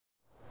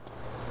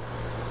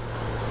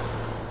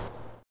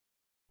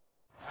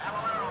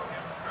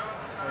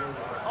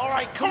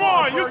Come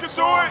on, you can do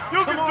it.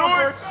 You can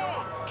do it.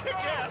 Kick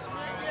ass,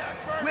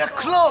 man. We're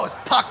closed,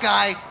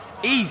 Puckeye.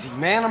 Easy,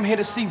 man. I'm here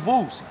to see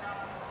Woozy.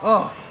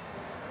 Oh,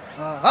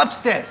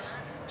 upstairs.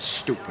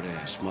 Stupid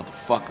ass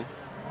motherfucker.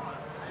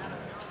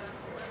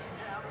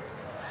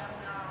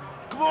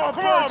 Come on,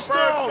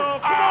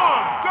 Birdstone. Come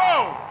on,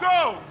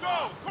 go.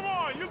 Come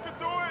on, you can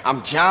do it.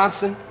 I'm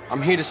Johnson.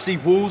 I'm here to see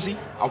Woozy.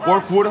 I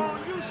work with him.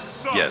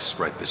 Yes,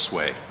 right this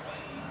way.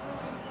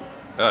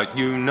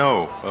 You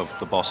know of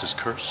the boss's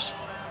curse?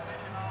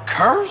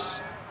 Curse?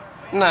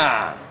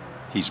 Nah.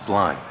 He's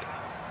blind.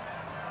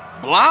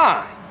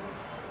 Blind?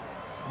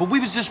 But we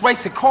was just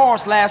racing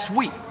cars last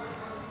week.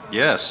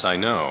 Yes, I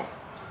know.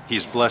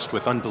 He's blessed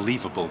with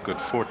unbelievable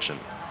good fortune.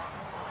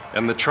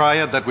 And the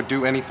triad that would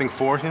do anything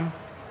for him?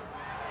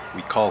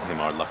 We call him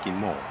our lucky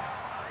mole.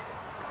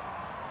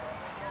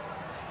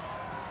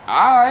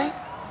 Alright.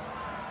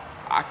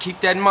 I'll keep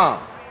that in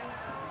mind.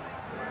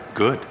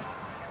 Good.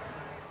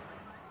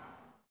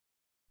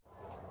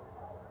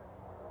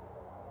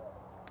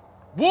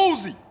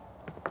 Woozy!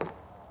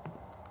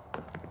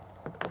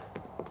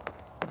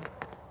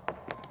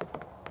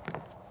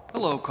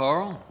 Hello,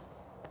 Carl.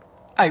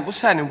 Hey,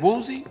 what's happening,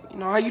 Woozy? You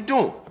know, how you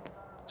doing?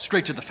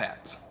 Straight to the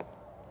facts.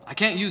 I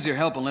can't use your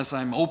help unless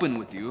I'm open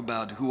with you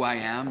about who I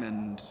am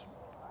and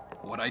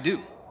what I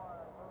do.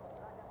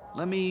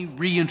 Let me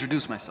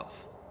reintroduce myself.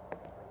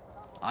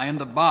 I am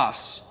the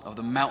boss of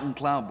the Mountain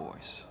Cloud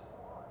Boys.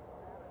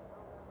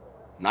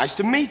 Nice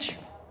to meet you.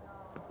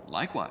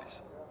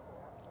 Likewise.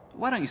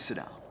 Why don't you sit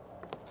down?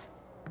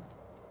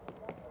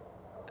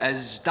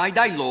 As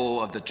Daidai-lo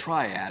of the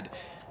Triad,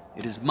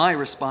 it is my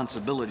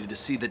responsibility to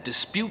see that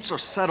disputes are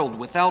settled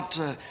without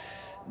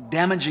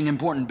damaging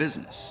important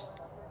business.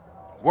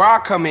 Where I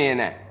come in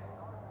at?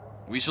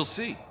 We shall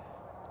see.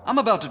 I'm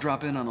about to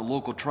drop in on a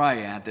local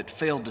Triad that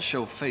failed to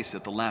show face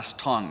at the last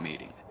Tong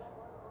meeting.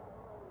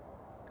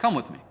 Come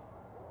with me,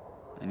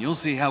 and you'll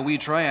see how we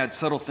Triad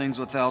settle things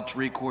without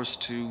recourse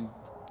to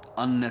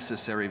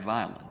unnecessary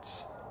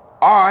violence.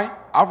 Alright,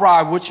 I'll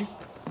ride with you.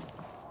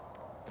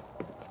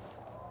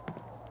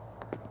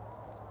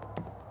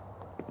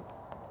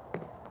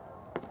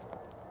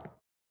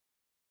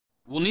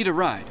 We'll need a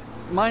ride.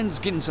 Mine's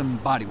getting some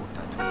body work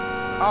done to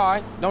it.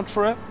 Alright, don't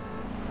trip.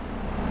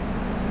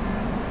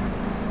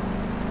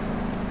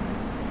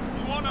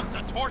 You want us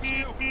to torture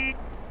you?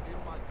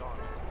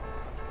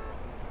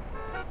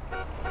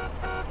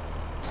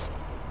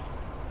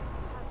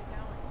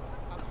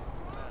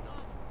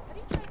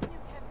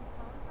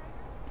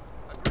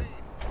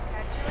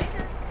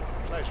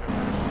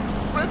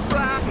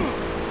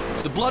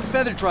 The Blood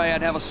Feather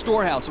Triad have a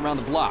storehouse around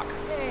the block.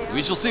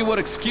 We shall see what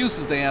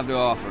excuses they have to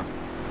offer.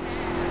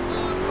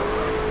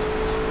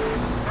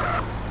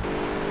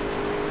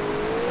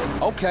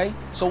 Okay,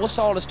 so what's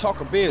all this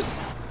talk of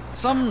business?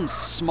 Some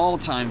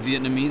small-time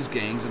Vietnamese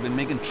gangs have been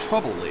making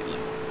trouble lately.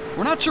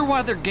 We're not sure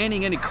why they're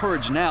gaining any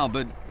courage now,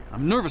 but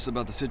I'm nervous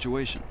about the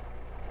situation.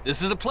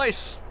 This is a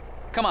place.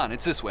 Come on,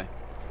 it's this way.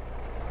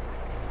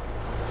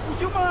 Would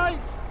you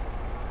mind?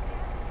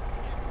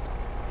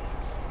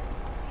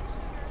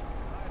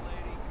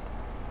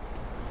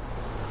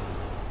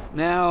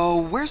 Now,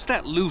 where's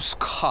that loose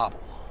cobble?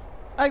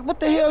 Hey,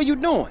 what the hell are you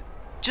doing?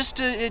 Just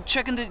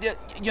checking the,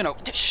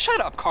 shut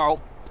up,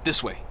 Carl.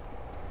 This way.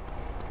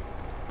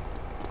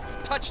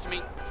 Touched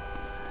me.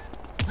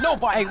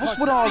 Nobody. Hey, what's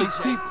with all these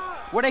people?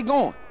 Where they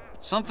going?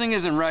 Something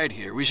isn't right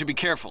here. We should be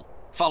careful.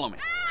 Follow me.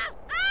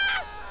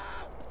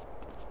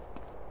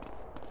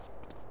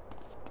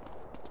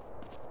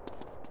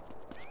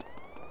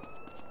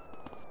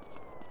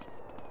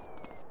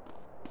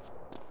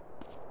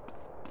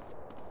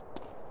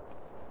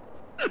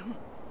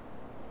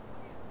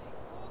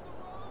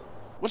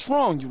 What's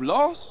wrong? You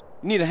lost?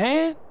 You need a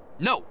hand?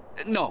 No.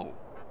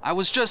 I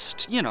was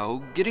just,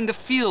 getting the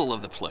feel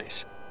of the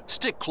place.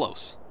 Stick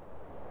close.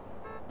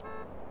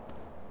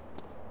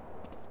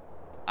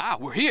 Ah,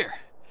 we're here.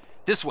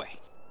 This way.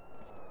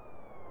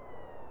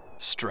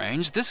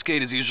 Strange, this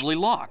gate is usually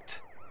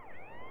locked.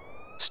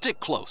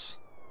 Stick close.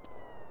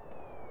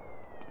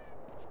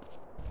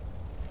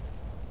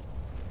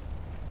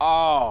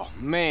 Oh,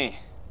 man.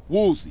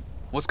 Woozy.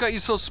 What's got you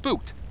so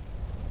spooked?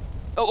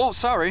 Oh,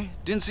 sorry.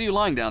 Didn't see you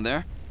lying down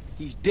there.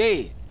 He's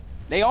dead.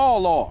 They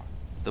all are.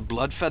 The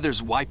Blood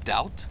Feathers wiped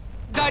out?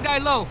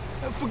 Daidai-lo,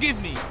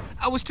 forgive me.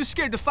 I was too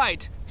scared to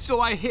fight, so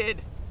I hid.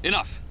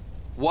 Enough.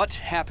 What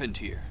happened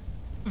here?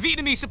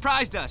 Vietnamese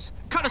surprised us,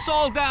 cut us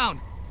all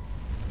down.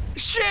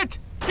 Shit!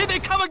 Here they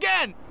come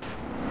again!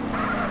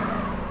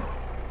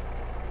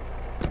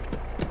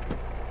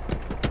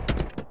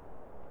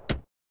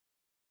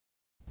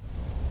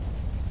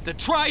 The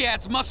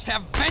Triads must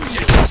have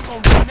vengeance! What you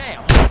gonna do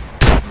now?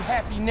 You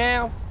happy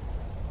now?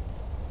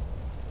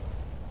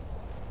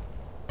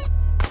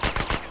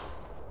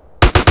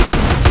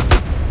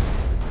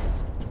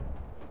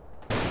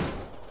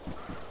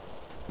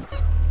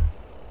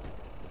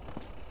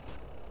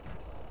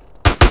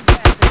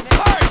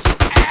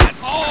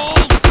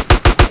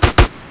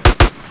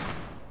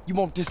 You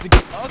want this to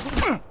get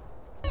ugly?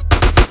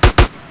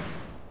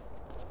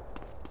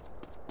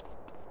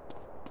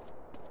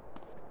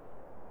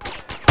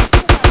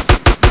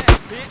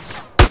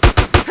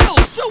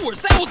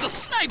 yours! That was a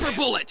sniper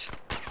bullet!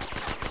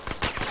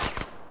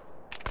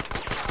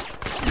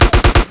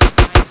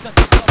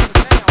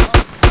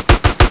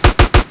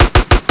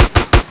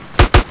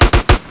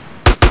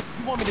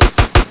 You want me to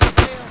shoot you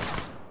down?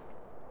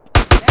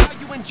 Now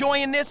you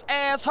enjoying this,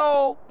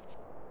 asshole?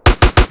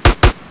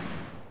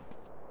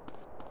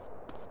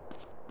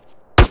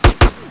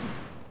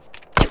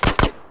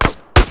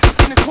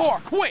 In the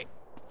car, quick!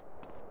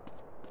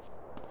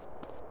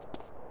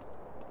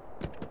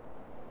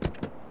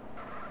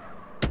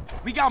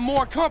 We got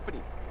more company.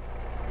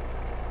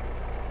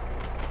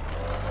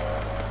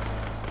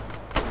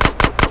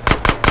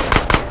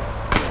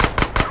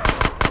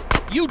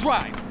 You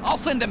drive. I'll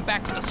send them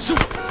back to the sewers.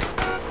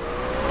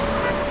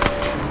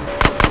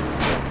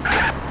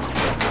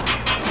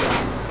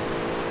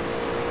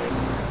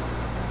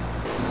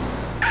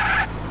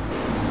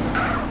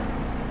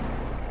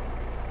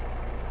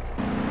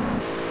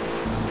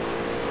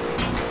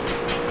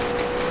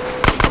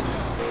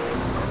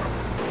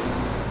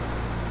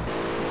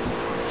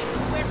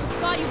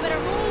 You better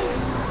move!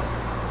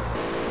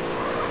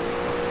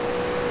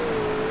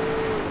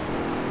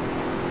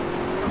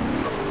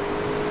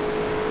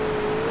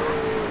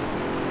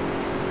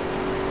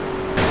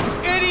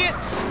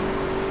 Idiots!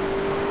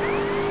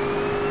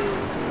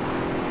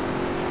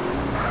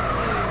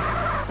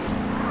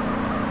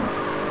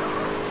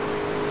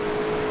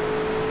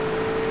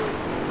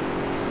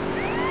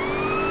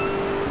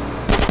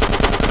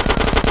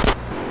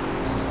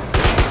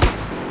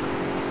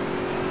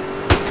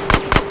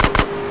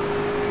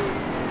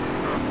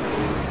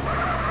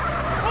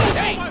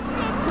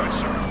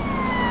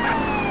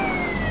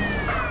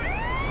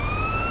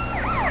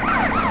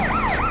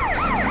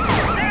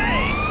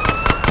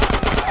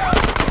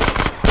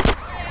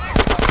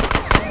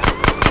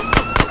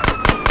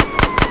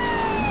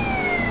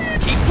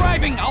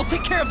 I'll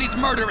take care of these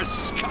murderous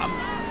scum.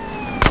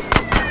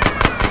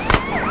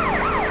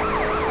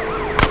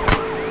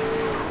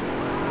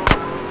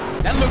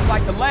 That looked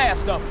like the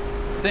last of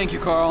them. Thank you,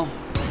 Carl.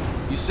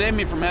 You saved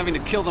me from having to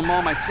kill them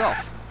all myself.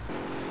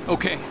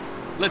 Okay,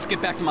 let's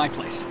get back to my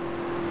place.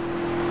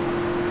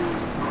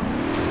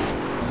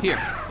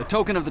 Here, a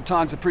token of the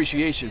Tog's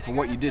appreciation for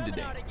what you did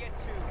today.